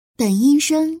本音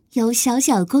声由小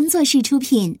小工作室出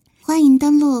品，欢迎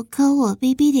登录科我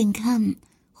bb.com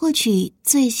获取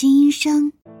最新音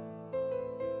声。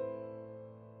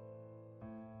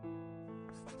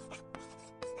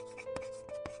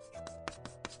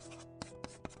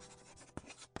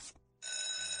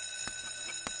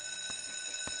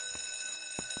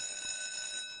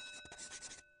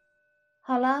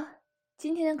好了，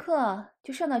今天的课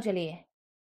就上到这里，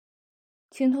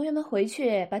请同学们回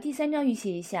去把第3章预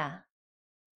习一下。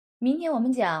明天我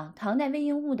们讲唐代魏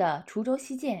应物的滁州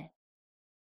西涧。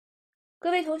各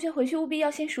位同学回去务必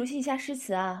要先熟悉一下诗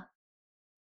词啊，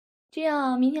这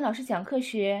样明天老师讲课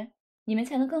时，你们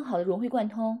才能更好的融会贯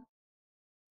通。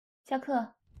下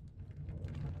课。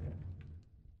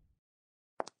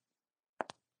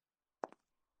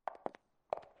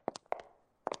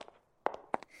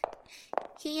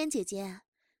嫣嫣姐姐，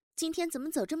今天怎么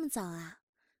走这么早啊？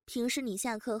平时你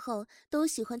下课后都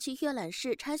喜欢去阅览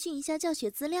室查询一下教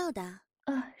学资料的。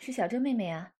是小珍妹妹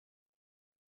啊。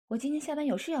我今天下班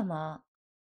有事要忙，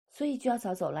所以就要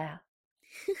早走了呀。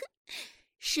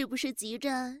是不是急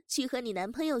着去和你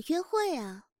男朋友约会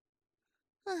啊？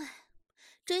唉，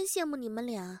真羡慕你们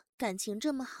俩感情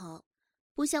这么好，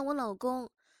不像我老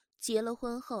公，结了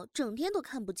婚后整天都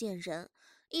看不见人，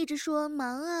一直说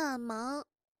忙啊忙。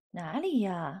哪里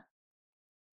呀？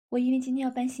我因为今天要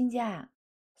搬新家，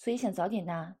所以想早点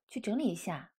呢去整理一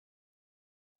下。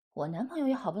我男朋友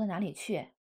也好不到哪里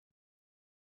去，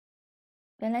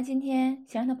本来今天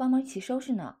想让他帮忙一起收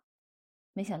拾呢，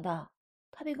没想到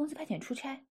他被公司派遣出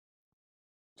差，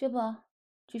这不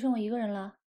只剩我一个人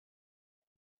了。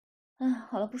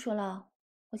好了，不说了，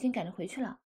我先赶着回去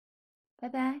了，拜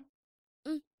拜。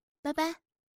拜拜。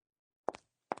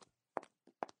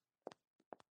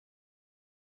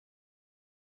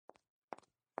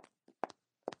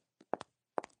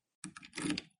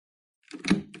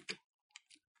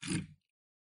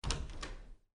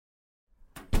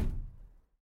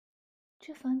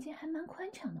这房间还蛮宽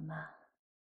敞的嘛，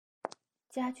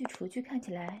家具厨具看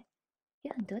起来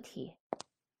也很得体。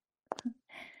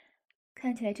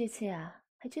看起来这次呀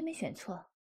还真没选错，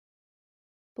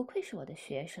不愧是我的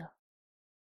学生。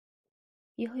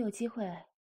以后有机会，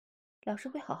老师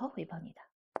会好好回报你的。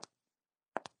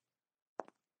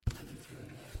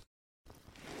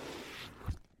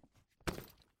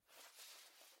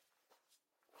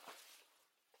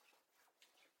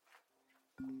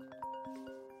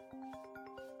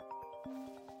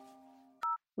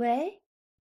喂，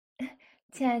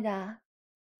亲爱的，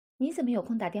你怎么有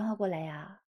空打电话过来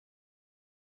呀？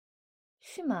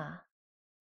是吗？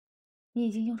你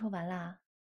已经应酬完啦？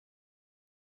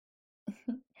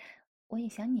我也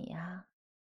想你呀。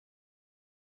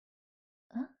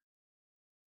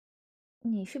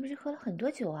你是不是喝了很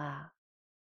多酒啊？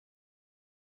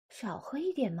少喝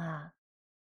一点嘛。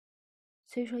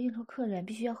虽说应酬客人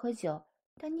必须要喝酒，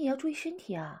但你也要注意身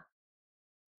体啊。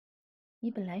你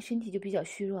本来身体就比较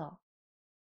虚弱，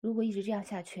如果一直这样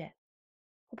下去，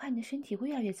我怕你的身体会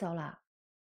越来越糟了。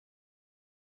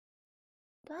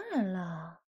当然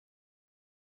了，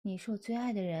你是我最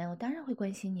爱的人，我当然会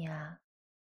关心你啊。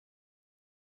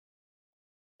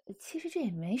其实这也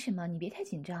没什么，你别太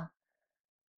紧张。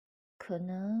可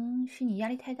能是你压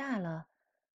力太大了，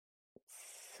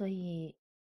所以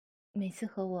每次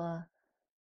和我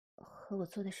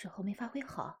做的时候没发挥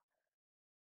好。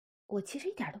我其实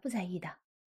一点都不在意的。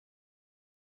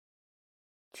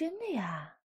真的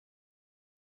呀，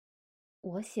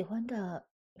我喜欢的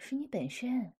是你本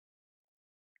身，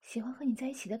喜欢和你在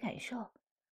一起的感受，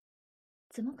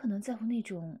怎么可能在乎那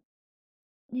种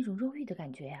肉欲的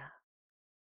感觉呀？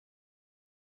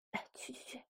哎，去，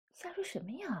瞎说什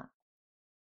么呀？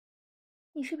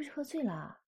你是不是喝醉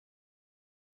了？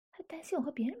还担心我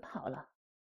和别人跑了？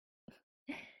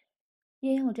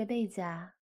因为我这辈子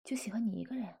啊，就喜欢你一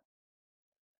个人，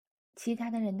其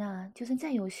他的人呢，就算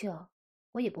再优秀，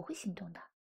我也不会心动的。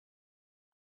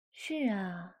是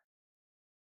啊，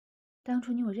当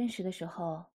初你我认识的时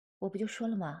候，我不就说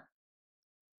了吗？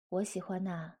我喜欢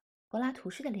柏拉图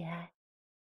式的恋爱，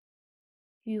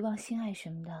欲望、性爱什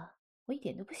么的，我一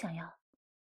点都不想要。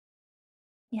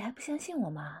你还不相信我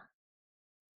吗？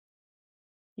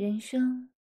人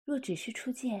生若只是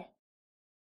初见，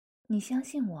你相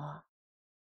信我，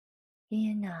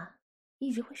嫣嫣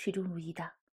一直会始终如一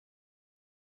的。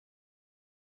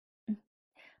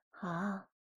好，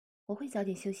我会早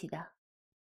点休息的。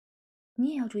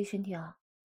你也要注意身体哦。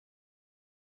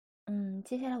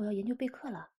接下来我要研究备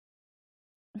课了。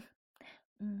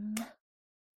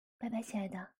拜拜，亲爱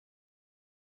的。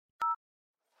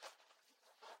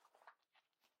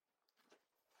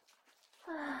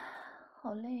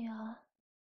好累啊，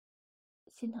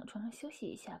先躺床上休息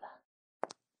一下吧。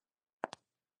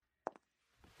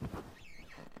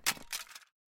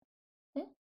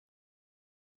嗯，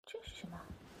这是什么？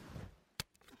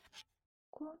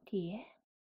光碟？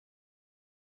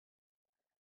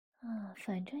啊，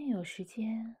反正有时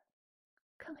间，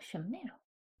看看什么内容。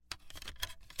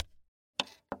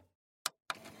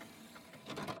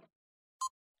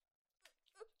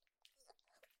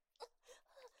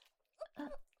啊，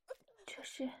这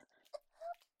是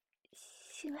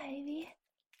性爱 AV？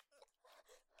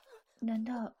难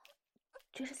道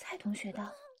这是蔡同学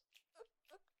的？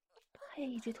他也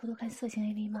一直偷偷看色情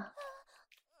AV 吗？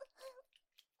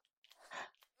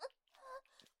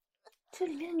这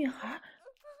里面的女孩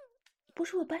不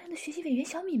是我班上的学习委员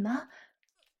小敏吗？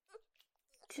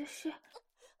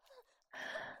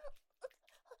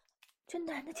这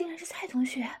男的竟然是蔡同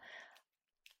学！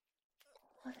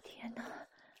我的天哪！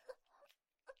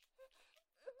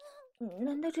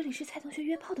难道这里是蔡同学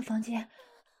约炮的房间？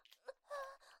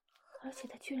而且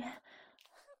他居然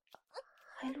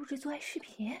还录制做爱视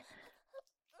频！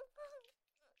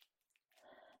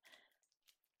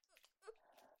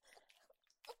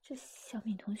这小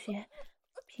敏同学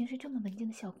平时这么文静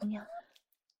的小姑娘，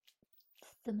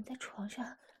怎么在床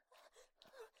上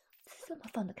这么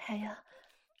放得开呀？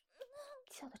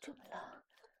叫得这么浪，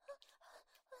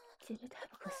简直太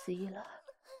不可思议了。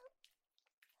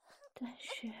但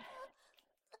是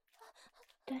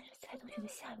蔡同学的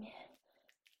下面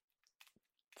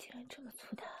竟然这么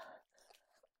粗大，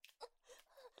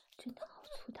真的好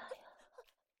粗大呀！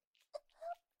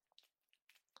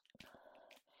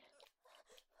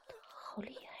好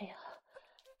厉害呀，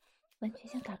完全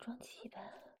像打桩机一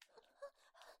般。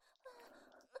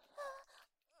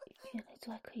原来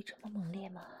做爱可以这么猛烈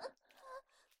吗？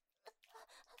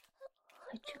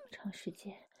还这么长时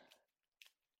间，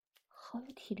好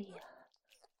有体力呀！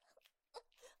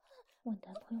我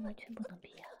男朋友完全不能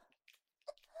比呀！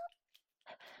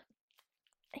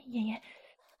哎，妍妍，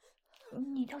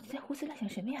你到底在胡思乱想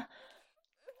什么呀？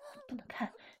不能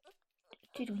看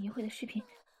这种淫秽的视频，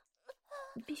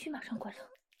你必须马上关上。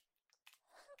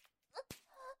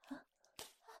啊，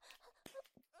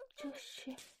这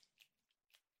是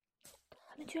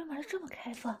他们居然玩得这么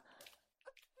开放，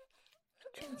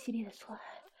这么激烈的做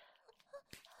爱。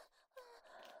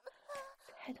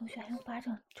蔡同学还用巴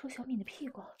掌抽小敏的屁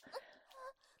股，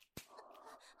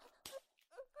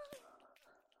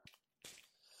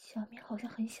小敏好像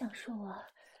很享受啊，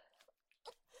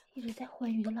一直在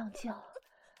欢愉的浪叫。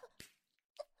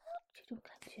这种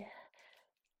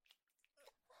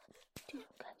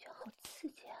感觉好刺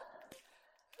激啊！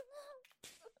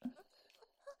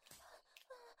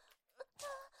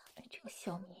哎，这个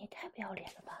小敏也太不要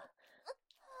脸了吧！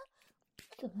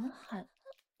怎么能喊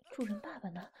主人爸爸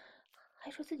呢？还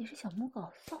说自己是小母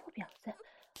狗、骚货婊子。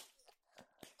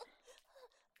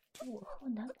我和我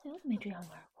男朋友都没这样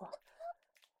玩过。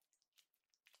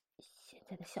现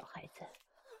在的小孩子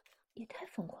也太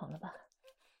疯狂了吧！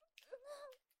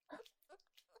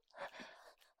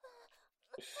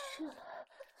射了，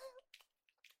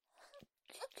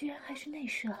居然还是内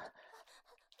射！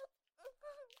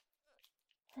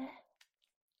哎，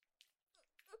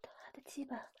他的鸡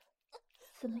巴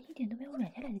怎么一点都没有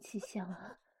软下来的迹象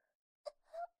啊？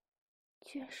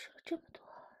居然射了这么多！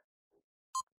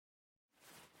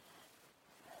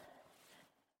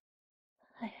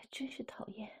哎呀，真是讨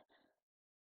厌！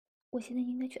我现在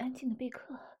应该去安静的备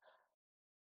课，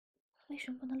为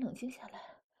什么不能冷静下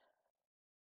来？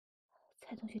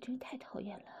蔡同学真是太讨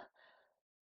厌了，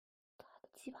他的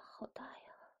鸡巴好大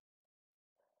呀！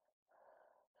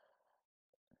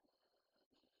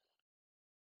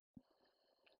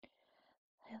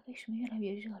哎呀，为什么越来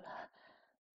越热了？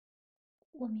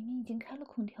我明明已经开了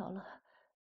空调了，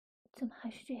怎么还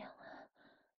是这样啊？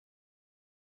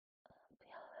不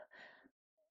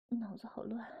要，脑子好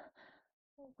乱，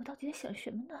我到底在想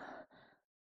什么呢？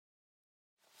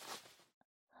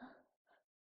啊，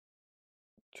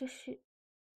这是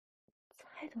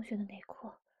蔡同学的内裤。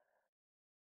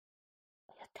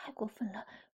哎呀，太过分了，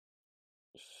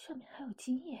上面还有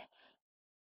精液。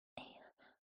哎呀，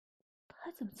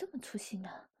他怎么这么粗心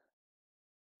呢？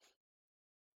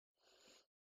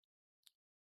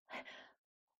哎，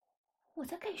我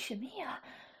在干什么呀？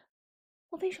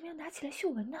我为什么要拿起来嗅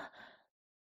闻呢？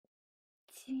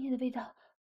精液的味道，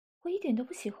我一点都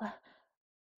不喜欢。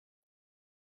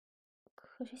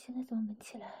可是现在怎么闻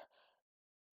起来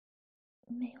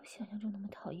没有想象中那么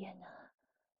讨厌呢？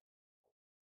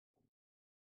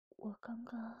我刚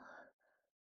刚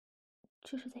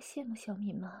这是在羡慕小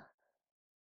敏吗？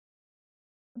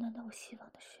难道我希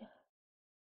望的是，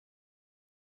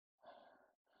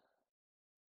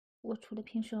我除了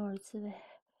平时偶尔自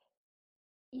慰，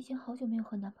已经好久没有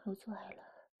和男朋友做爱了，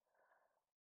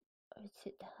而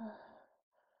且他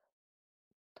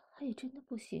也真的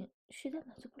不行，实在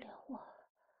满足不了我。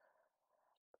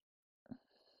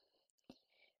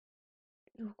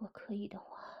如果可以的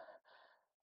话，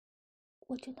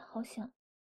我真的好想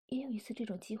也有一次这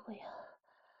种机会啊。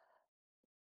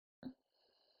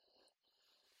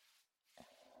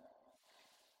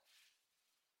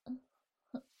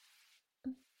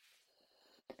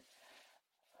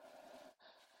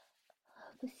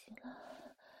不行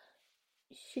了，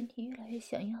身体越来越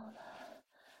想要了。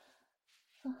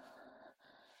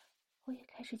我也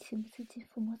开始情不自禁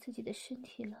抚摸自己的身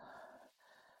体了。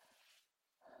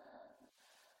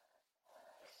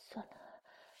算了，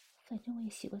反正我也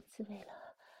习惯自慰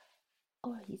了，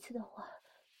偶尔一次的话，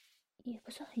也不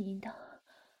算很淫荡。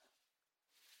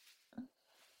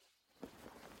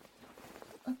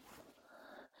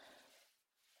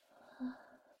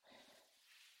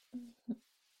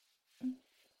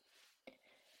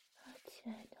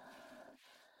亲爱的，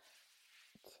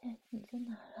亲爱的，你在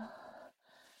哪儿啊？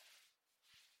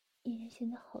妍妍现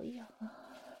在好痒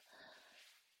啊，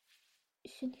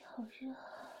身体好热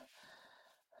啊，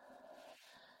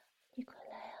你快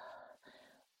来啊，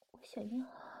我想要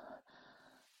啊。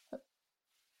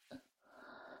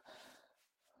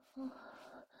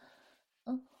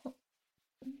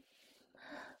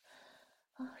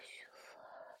舒服。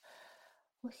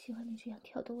我喜欢你这样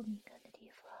挑逗我敏感的地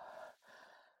方，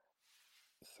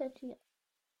像这样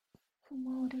抚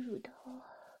摸我的乳头，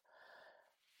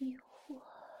迷惑，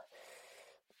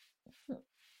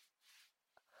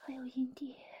还有阴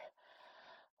蒂。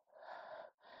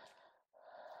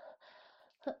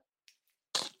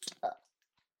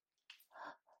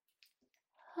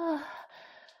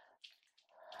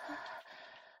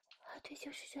对，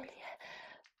就是这里，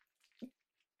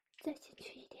再进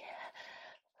去一点。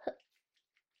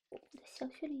我的小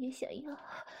穴里也想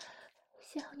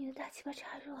要你的大鸡巴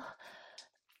插入，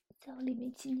在我里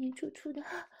面进进出出的。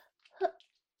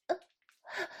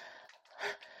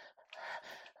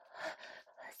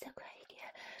再快一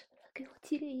点，给我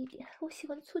激烈一点，我喜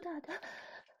欢粗大的，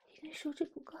因为手指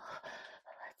不够。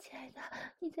亲爱的，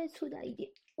你再粗大一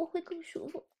点，我会更舒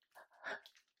服。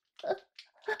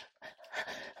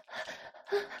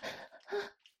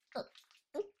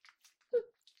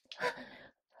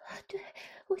对，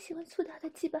我喜欢粗大的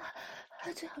鸡巴，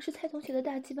最好是蔡同学的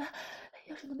大鸡巴，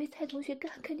要是能被蔡同学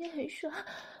干，肯定很爽。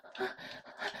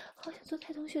好想做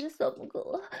蔡同学的扫母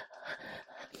狗啊！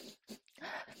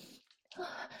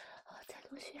蔡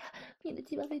同学，你的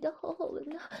鸡巴味道好好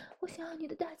闻啊！我想要你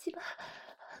的大鸡巴，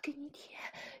给你舔，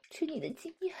吃你的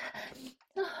经验。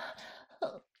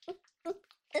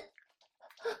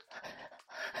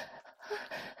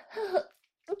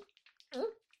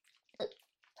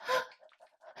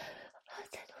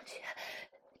蔡同学，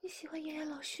你喜欢妍妍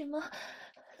老师吗？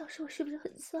老师，我是不是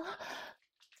很骚？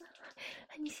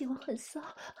你喜欢很骚、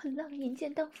很浪的银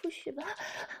剑荡妇是吧？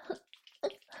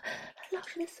老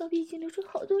师的骚逼已经流出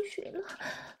好多水了。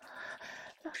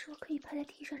老师，我可以趴在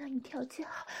地上让你调教，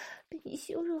被你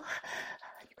羞辱。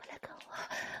你快来干我，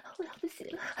我要不行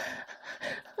了！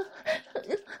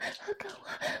干我，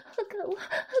干我，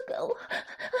干我！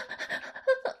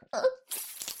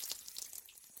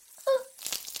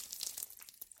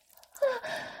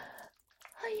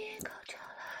妍妍高潮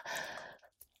了！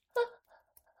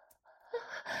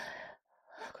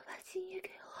快把精液给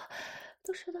我，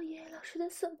都射到妍妍老师的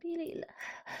骚逼里来！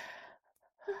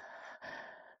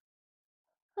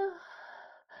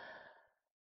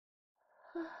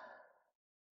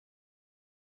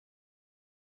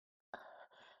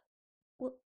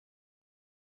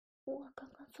我刚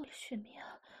刚做了什么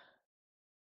呀？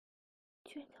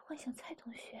居然在幻想蔡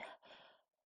同学！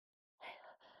哎呀，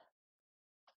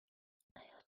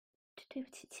对不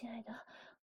起，亲爱的，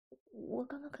我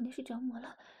刚刚肯定是着魔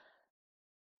了。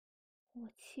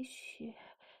我其实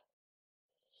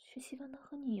是希望能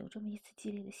和你有这么一次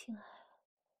激烈的性爱，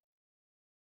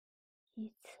一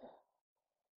次，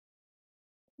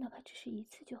哪怕只是一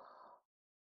次就好。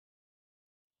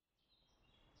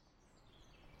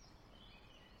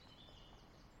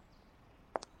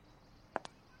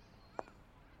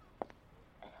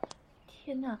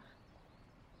天哪，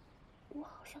我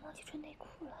好像忘记穿内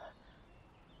裤了。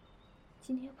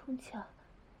今天碰巧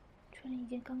穿了一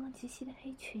件刚刚及膝的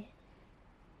黑裙，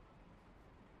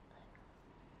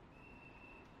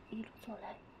一路走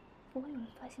来，不会有人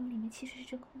发现我里面其实是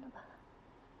真空的吧？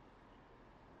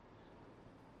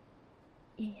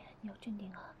妍妍，你要镇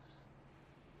定啊！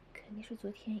肯定是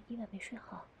昨天一晚没睡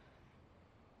好，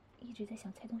一直在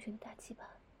想蔡同学的大鸡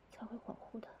巴，才会恍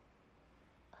惚的。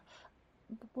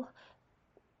不，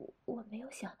我没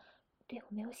有想，对，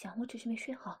我没有想，我只是没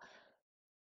睡好。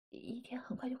一天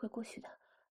很快就会过去的，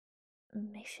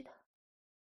没事的。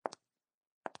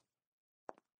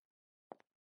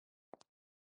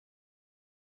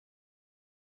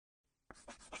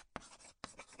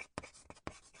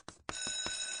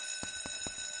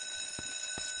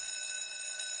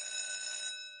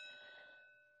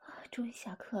终于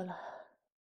下课了，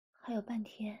还有半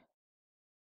天，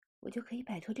我就可以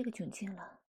摆脱这个窘境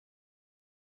了。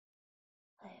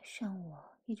哎呀，上午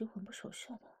一直魂不守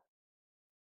舍的，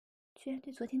居然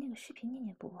对昨天那个视频念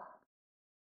念不忘，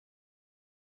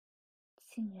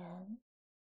竟然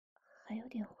还有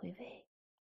点回味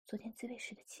昨天自慰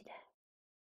时的期待。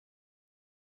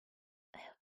哎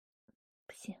呀，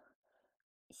不行，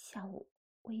下午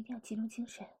我一定要集中精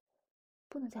神，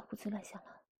不能再胡思乱想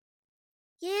了。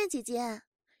嫣嫣姐姐，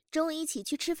中午一起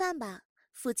去吃饭吧，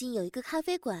附近有一个咖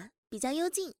啡馆，比较幽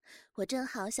静，我正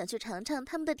好想去尝尝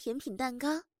他们的甜品蛋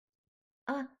糕。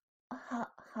啊，好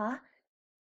啊，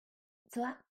走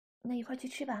啊，那一块去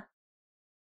吃吧。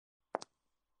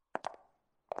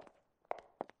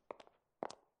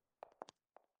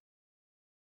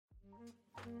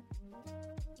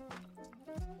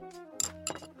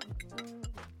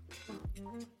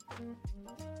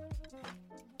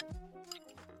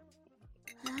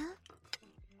啊，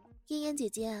嫣嫣姐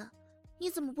姐，你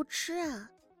怎么不吃啊？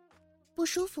不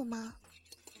舒服吗？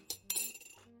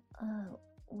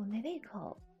我没胃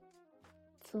口，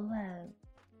昨晚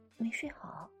没睡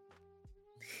好。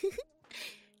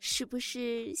是不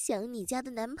是想你家的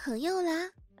男朋友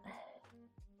啦？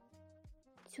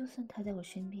就算他在我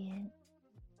身边，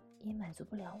也满足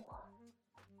不了我。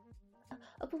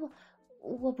不，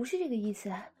我不是这个意思。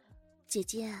姐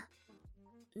姐，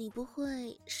你不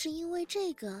会是因为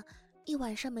这个一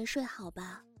晚上没睡好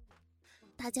吧？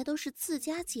大家都是自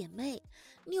家姐妹，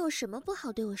你有什么不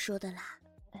好对我说的啦？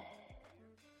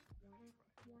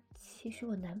其实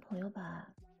我男朋友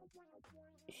吧，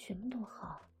什么都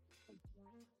好，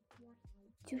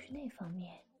就是那方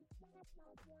面，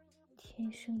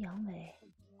天生阳痿，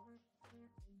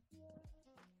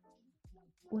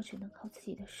我只能靠自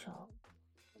己的手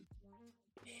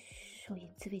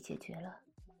淫自慰解决了。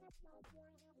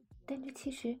但这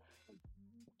其实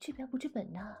治标不治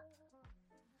本呐。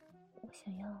我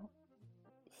想要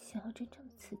真正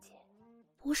的刺激。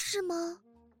不是吗？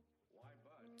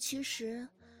其实，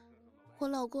我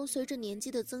老公随着年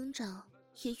纪的增长，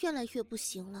也越来越不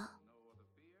行了。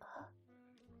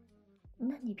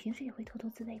那你平时也会偷偷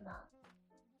自慰吗？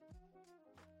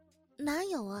哪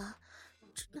有啊，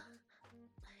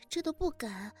这都不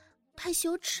敢，太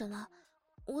羞耻了。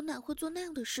我哪会做那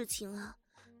样的事情啊？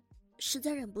实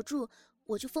在忍不住，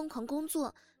我就疯狂工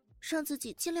作，让自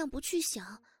己尽量不去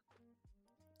想。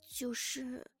就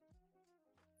是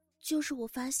我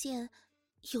发现，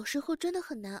有时候真的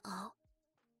很难熬，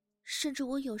甚至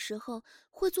我有时候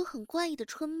会做很怪异的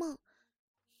春梦，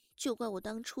就怪我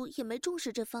当初也没重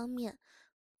视这方面，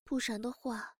不然的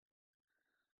话，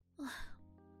唉，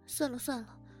算了，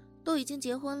都已经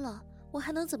结婚了，我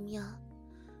还能怎么样？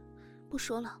不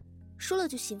说了，说了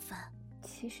就心烦。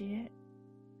其实，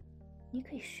你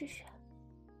可以试试。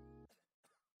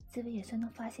自慰也算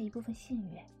能发泄一部分性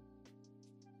欲，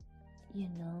也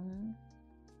能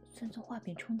算作画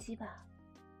饼充饥吧。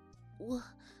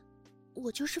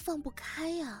我就是放不开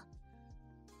呀，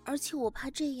而且我怕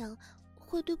这样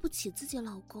会对不起自己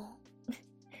老公。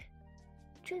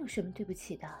这有什么对不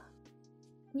起的？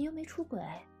你又没出轨。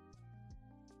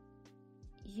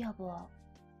要不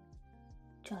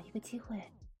找一个机会，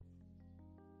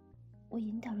我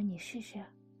引导着你试试，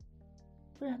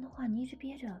不然的话你一直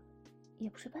憋着也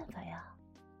不是办法呀。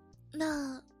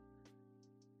那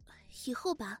以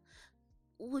后吧，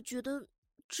我觉得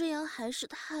这样还是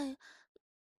太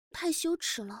羞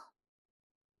耻了。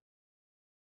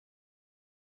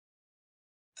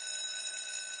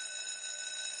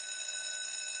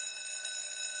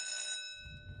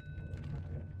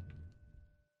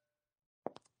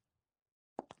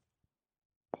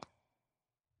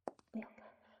不要看，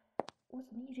我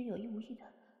怎么一直有意无意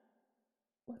的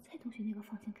往蔡同学那个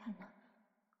方向看呢？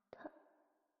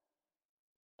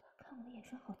他看我的眼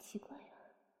神好奇怪啊！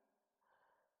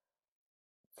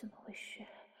怎么回事？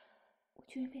我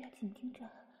居然被他紧盯着，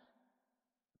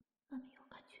慢慢有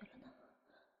感觉了呢。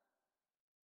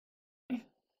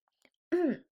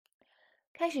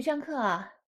开始上课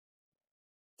啊！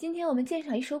今天我们鉴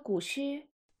赏一首古诗《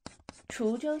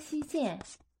滁州西涧》。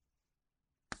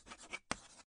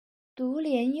独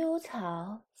怜幽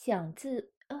草响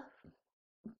自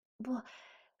不，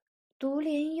独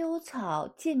怜幽草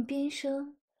涧边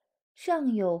生，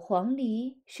上有黄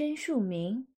鹂深树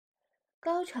鸣。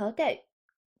高巢带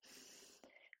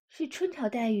是春潮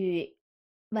带雨，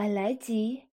晚来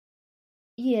急，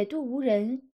野渡无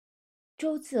人，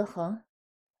舟自横。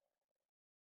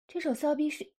这首骚逼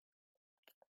诗，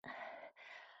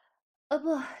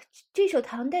不，这首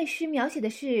唐代诗描写的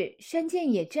是山涧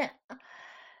野战，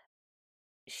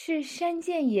是山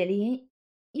涧野林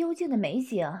幽静的美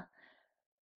景。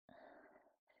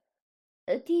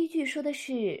第一句说的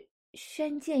是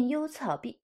山涧幽草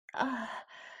碧啊，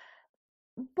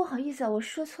不好意思啊，我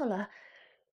说错了，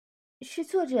是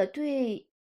作者对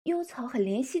幽草很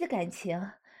怜惜的感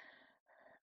情。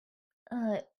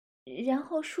然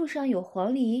后树上有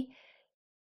黄鹂，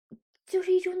就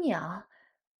是一种鸟，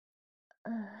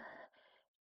呃，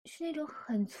是那种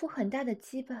很粗很大的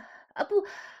鸡巴啊！不，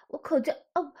我口罩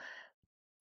哦，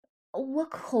我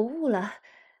口误了。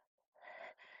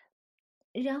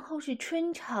然后是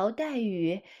春潮带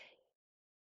雨，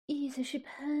意思是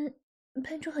喷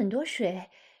出很多水，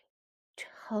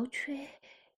潮吹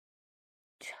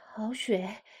潮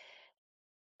水。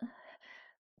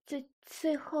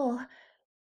最后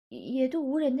野渡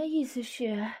无人的意思是，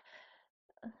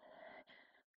哎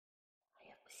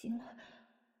呀，不行了，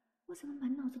我怎么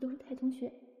满脑子都是太同学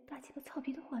大鸡巴操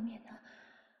逼的画面呢？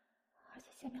而且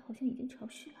下面好像已经潮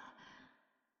湿了，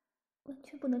完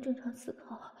全不能正常思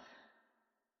考，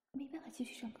没办法继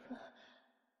续上课。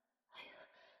哎呀，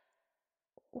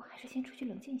我还是先出去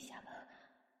冷静一下吧。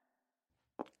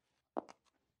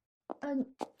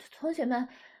同学们，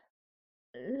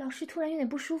老师突然有点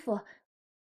不舒服，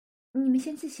你们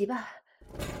先自习吧。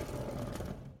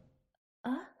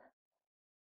啊？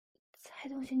蔡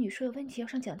同学，你说有问题要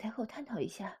上讲台和我探讨一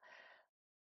下。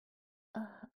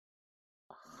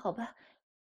好吧，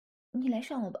你来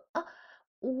上我吧。啊，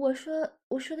我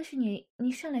说的是你，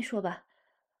你上来说吧。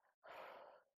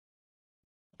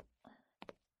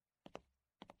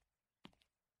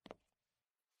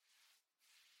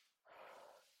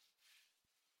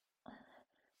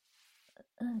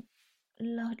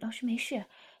老师没事，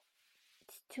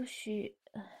就是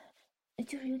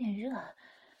有点热。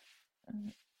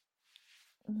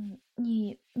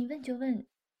你问就问，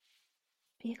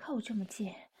别靠我这么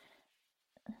近，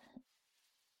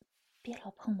别老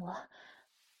碰我，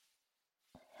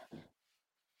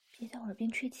别在我耳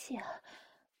边吹气啊！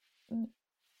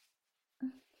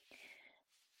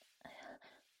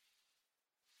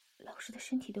老师的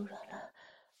身体都软了，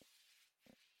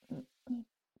你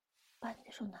把你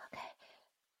的手拿开，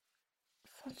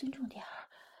放尊重点儿。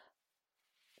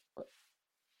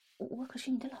我可是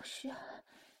你的老师啊！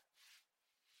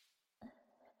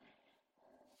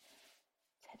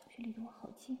蔡同学离得我好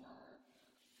近啊，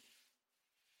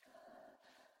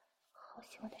好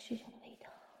喜欢他身上的味道，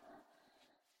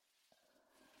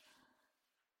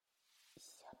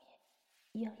下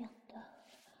面痒痒的。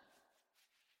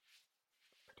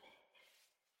不对，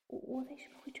我为什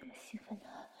么会这么兴奋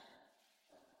呢？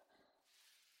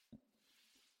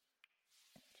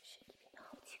这身体变得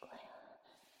好奇怪啊！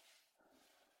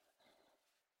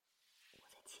我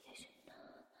在期待什么呢？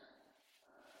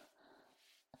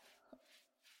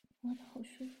摸得好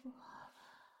舒服啊，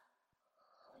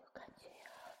好有感觉呀！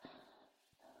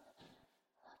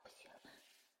不行，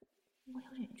我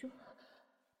要忍住，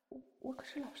我可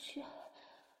是老师啊！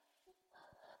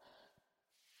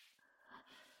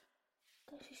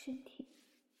但是身体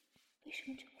为什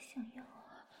么这么想要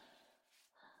啊？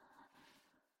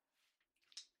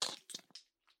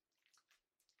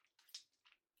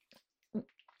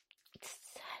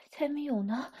才没有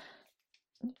呢！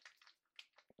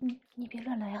你别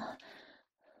乱来啊！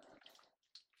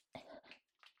别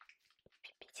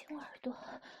亲我耳朵，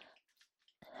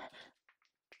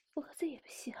脖子也不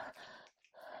行。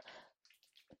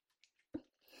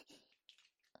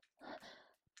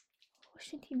我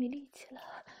身体没力气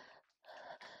了，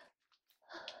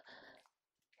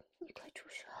你快住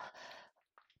手！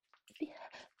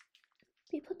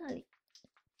别碰那里，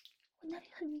我那里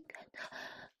很敏感的。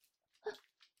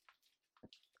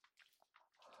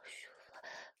好舒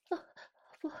服啊！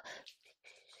不，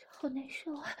好难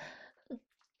受啊！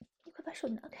你快把手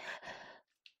拿开！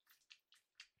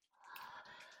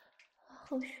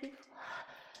好舒服啊！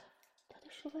他的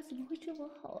手法怎么会这么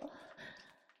好啊？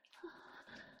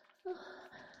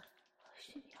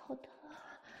身体好疼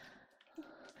啊！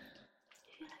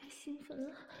越来越兴奋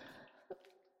了，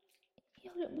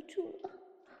要忍不住了。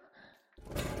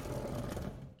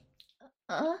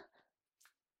啊，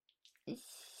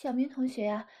小明同学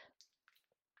呀，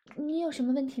你有什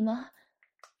么问题吗？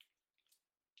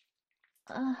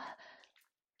啊，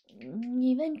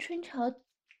你问春潮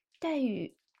带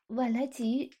雨晚来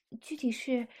急，具体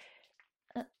是，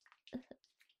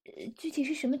具体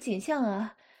是什么景象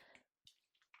啊？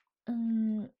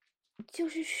就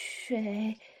是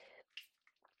水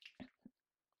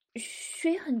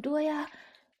很多呀，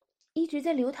一直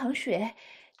在流淌水，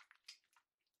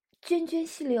涓涓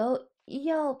细流，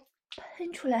要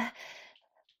喷出来，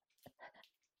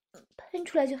喷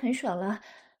出来就很爽了。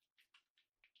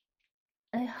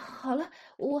哎呀，好了，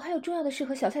我还有重要的事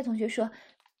和小蔡同学说，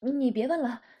你别问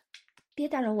了，别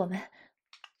打扰我们。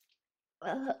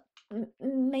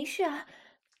没事啊，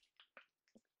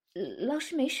老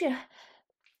师没事，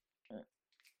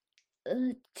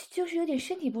就是有点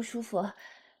身体不舒服，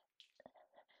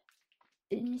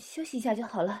休息一下就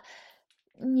好了。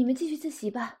你们继续自习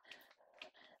吧。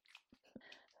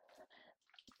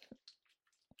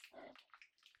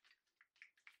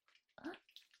啊？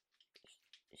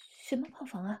什么炮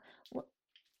房啊？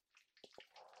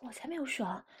我才没有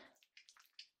爽。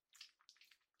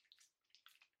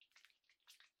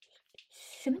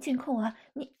什么监控啊？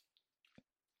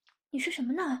你说什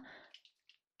么呢？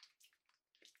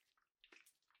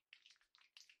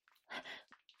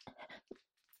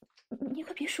你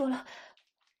快别说了，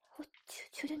我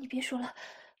求求你别说了，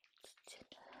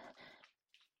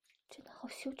真的好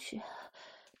羞耻啊！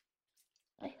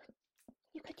哎呀，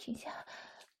你快停下，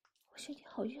我身体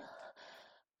好热。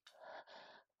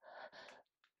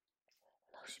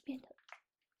老师变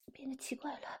得奇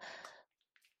怪了，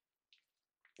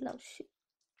老师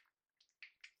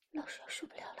要受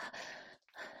不了了。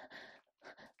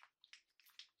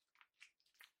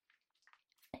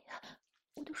哎呀，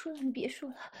我都说了你别说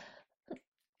了，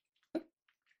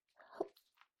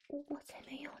我才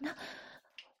没有呢，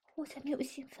我才没有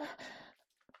兴奋，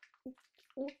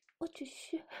我只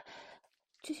是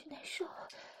难受，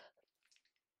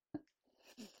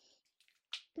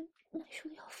难受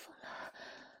的要疯了。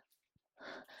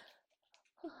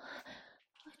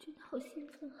真的好兴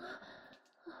奋啊！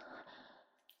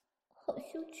好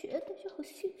羞耻，但是好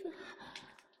兴奋。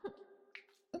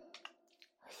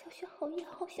小穴好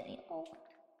痒，好想要，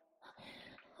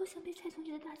好想被蔡同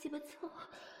学的大鸡巴操，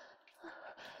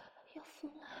要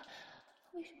疯了！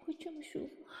为什么会这么舒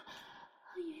服？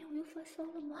妍妍，我又发骚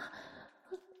了吗？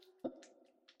不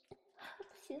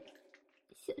行了，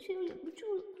小穴又忍不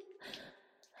住了，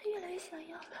越来越想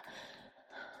要了。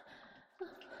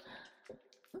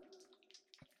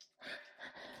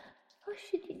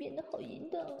尸体变得好淫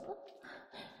荡啊！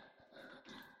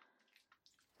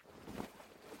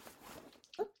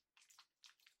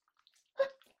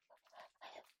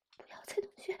不要，蔡同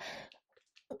学，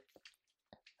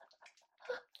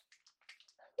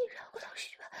你饶过老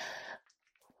师吧，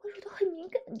我乳头很敏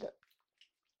感的，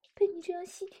被你这样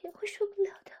细舔会受不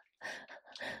了的。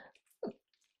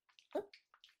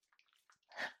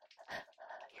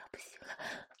要不行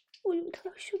了，我乳头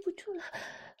要受不住了。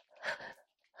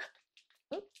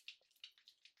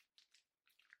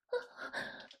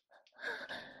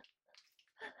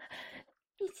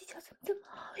你技巧怎么这么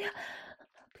好呀？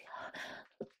不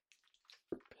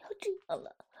要这样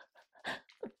了。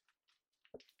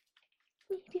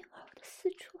你一边玩我的私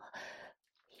处，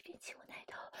一边亲我奶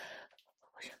头，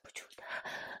我忍不住的。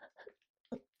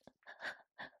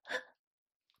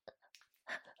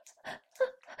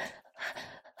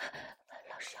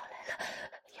老师要来了，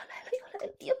要来了，要喷了，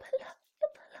要喷了！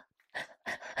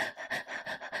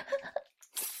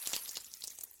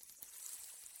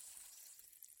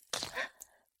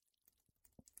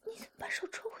你怎么把手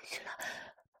抽回去了？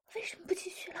为什么不继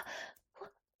续了？我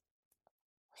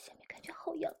下面感觉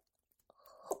好痒，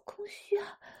好空虚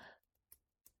啊！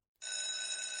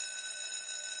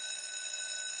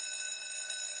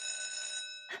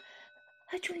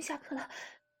终于下课了。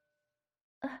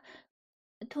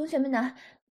同学们呢？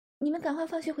你们赶快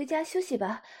放学回家休息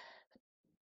吧。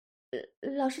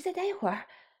老师再待一会儿。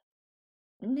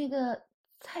那个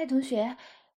蔡同学，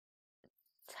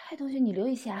你留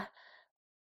一下。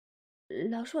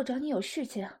老师，我找你有事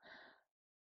情。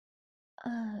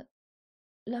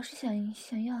老师想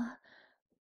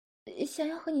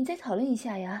要和你再讨论一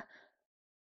下呀。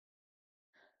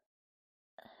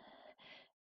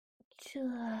这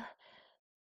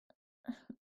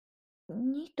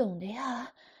你懂的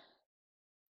呀。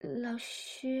老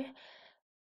师，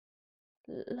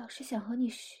老师想和你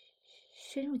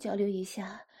深入交流一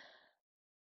下，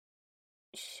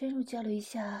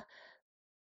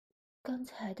刚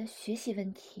才的学习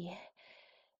问题。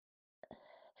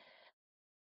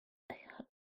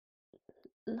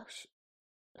老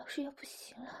师，要不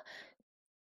行了，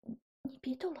你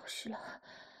别逗老师了。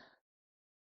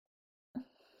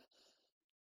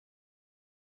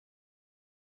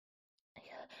哎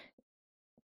呀，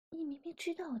你明明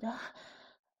知道的，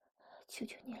求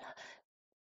求你了，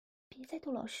别再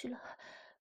逗老师了，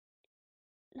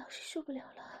老师受不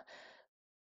了了。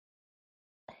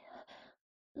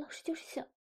老师就是想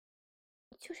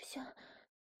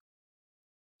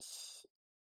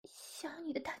想要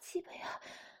你的大鸡巴呀！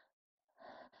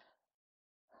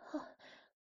好，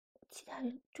其他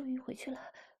人终于回去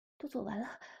了，都走完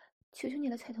了，求求你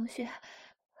了，蔡同学，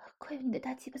快用你的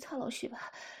大鸡巴操老师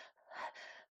吧！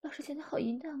老师现在好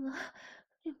淫荡啊，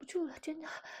忍不住了，真的，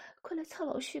快来操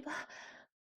老师吧！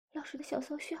老师的小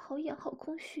骚穴好痒，好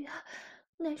空虚啊，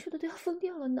难受的都要疯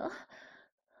掉了呢。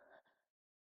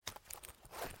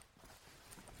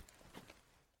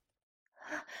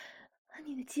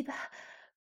你的鸡巴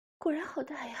果然好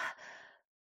大呀，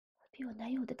比我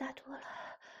男友的大多了。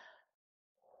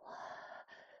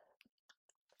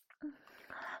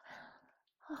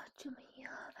哇，这么硬，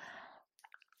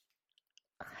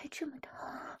还这么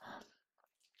疼，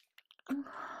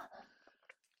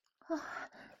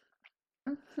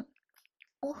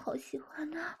我好喜欢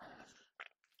呐！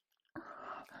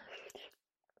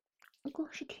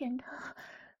光是舔它，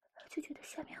就觉得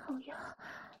下面好痒，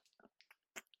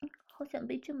好想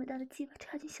被这么大的鸡巴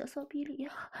插进小骚逼里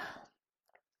呀！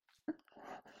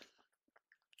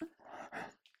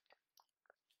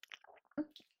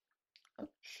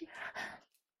是，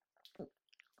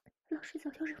老师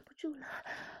早就忍不住了。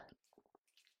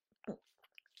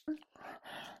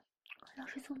老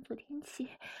师从昨天起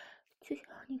就想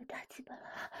要你的大鸡巴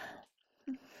了，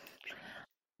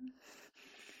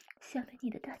想被你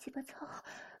的大鸡巴操，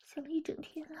想了一整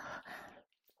天了。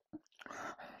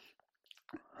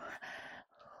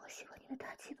好喜欢你的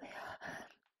大鸡巴呀！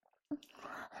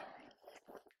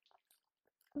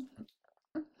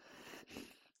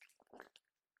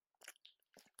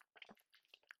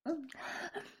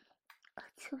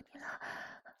求你了，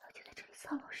就在这里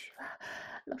操老师吧，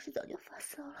老师早就发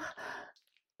骚了，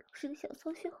老师的小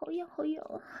骚穴好痒好痒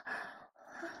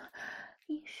啊，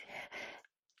阴水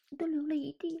都流了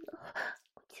一地了，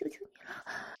我求求你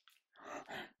了，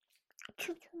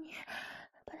求求你，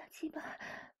把大鸡巴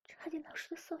插进老师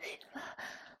的骚穴吧！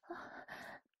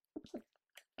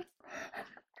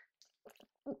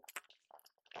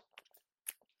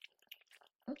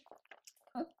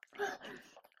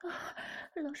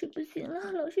老师不行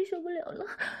了，老师受不了了，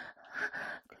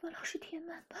快把老师填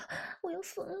满吧，我要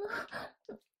疯了！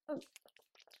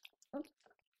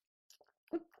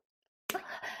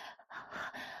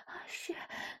是，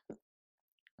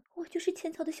我就是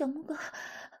浅草的小母狗。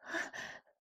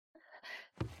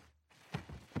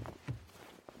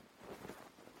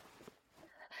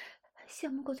小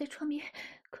母狗在床边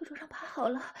课桌上爬好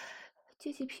了，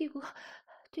撅起屁股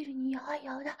对着你摇啊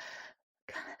摇的，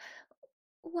看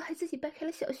我还自己掰开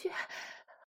了小穴，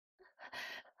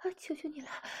求求你了，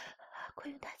快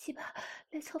用大鸡巴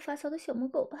来操发骚的小母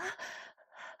狗吧！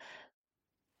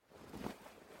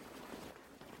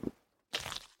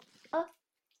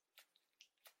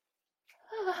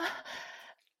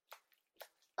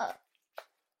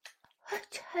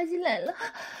插进来了，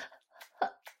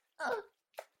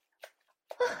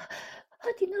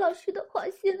听到老师的滑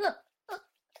心了，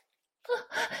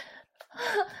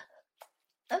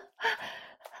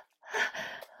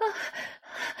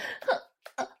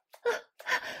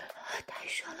太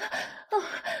爽了！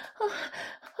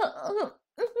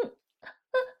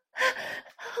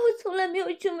我从来没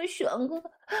有这么爽过，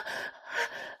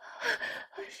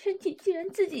身体竟然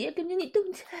自己也跟着你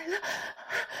动起来了，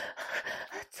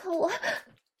操我，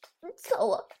操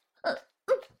我，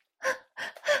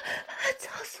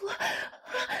操死我！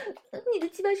你的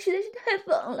鸡巴实在是太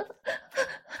棒了！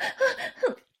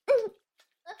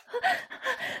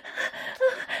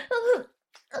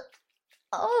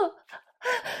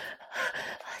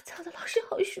操的老师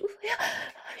好舒服呀，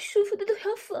舒服的都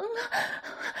要疯了！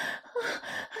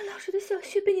老师的小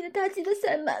穴被你的大鸡巴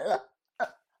塞满了，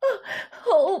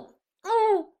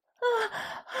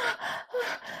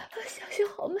小穴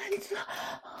好满足，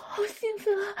好兴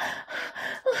奋啊！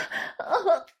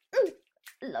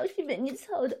老师被你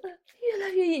操的越来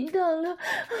越淫荡了，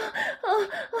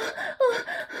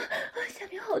下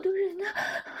面好多人呢，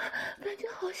感觉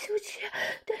好羞耻，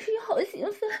但是又好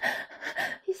兴奋。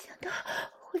一想到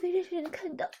会被认识人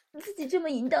看到自己这么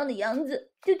淫荡的样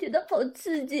子，就觉得好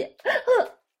刺激。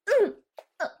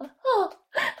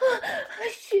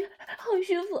是，好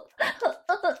舒服。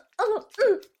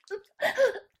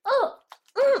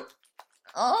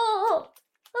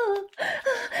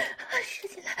射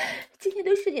进来，今天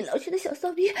都射进老师的小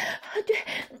骚逼，对，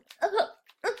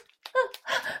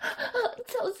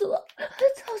操死我，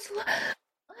操死我！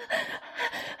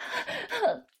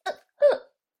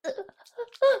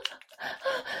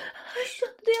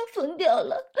爽的都要疯掉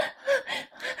了。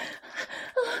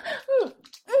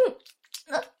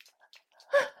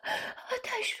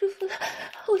太舒服了，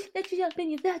我现在只想被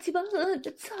你大鸡巴狠狠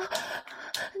的操，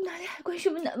哪里还管什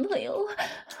么男朋友啊？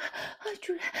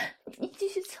主人，你继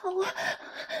续操我。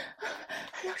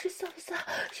老师骚不骚？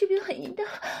是不是很淫荡？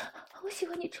我喜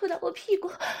欢你抽打我屁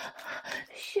股。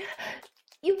是，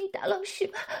用力打老师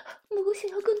吧，母狗想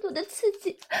要更多的刺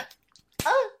激。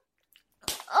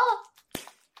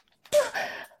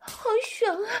好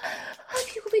爽啊！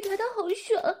屁股被打到好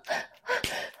爽。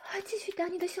继续打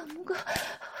你的小母狗。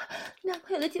男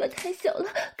朋友的鸡巴太小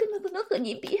了，根本不能和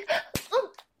你比。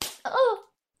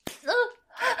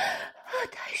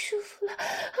太舒服了。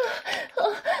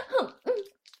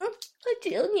只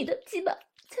有你的鸡巴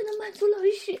才能满足老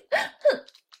师。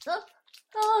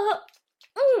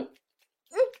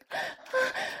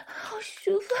好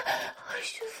舒服，好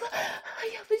舒服。哎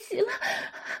呀，不行了，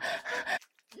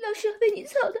老师要被你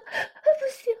操的，不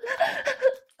行了。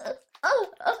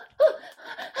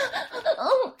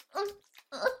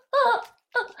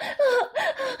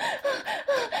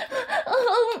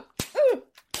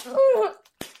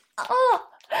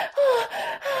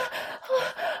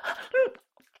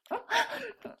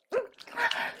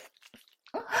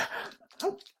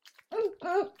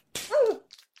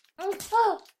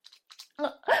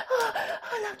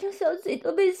两张小嘴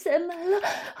都被塞满了，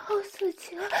好色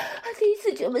情啊！第一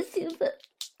次这么兴奋，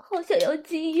好想要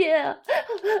精液啊！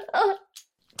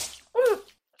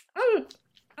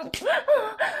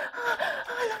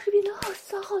老师变得好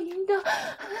骚好淫荡，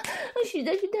实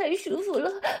在是太舒服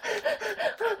了。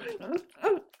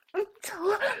操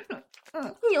我！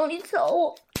你用力操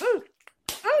我！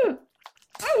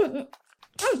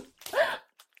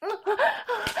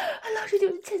老师就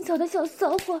是欠操的小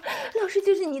骚货，老师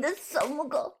就是你的小母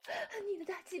狗，你的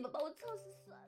大鸡巴把我操死算了。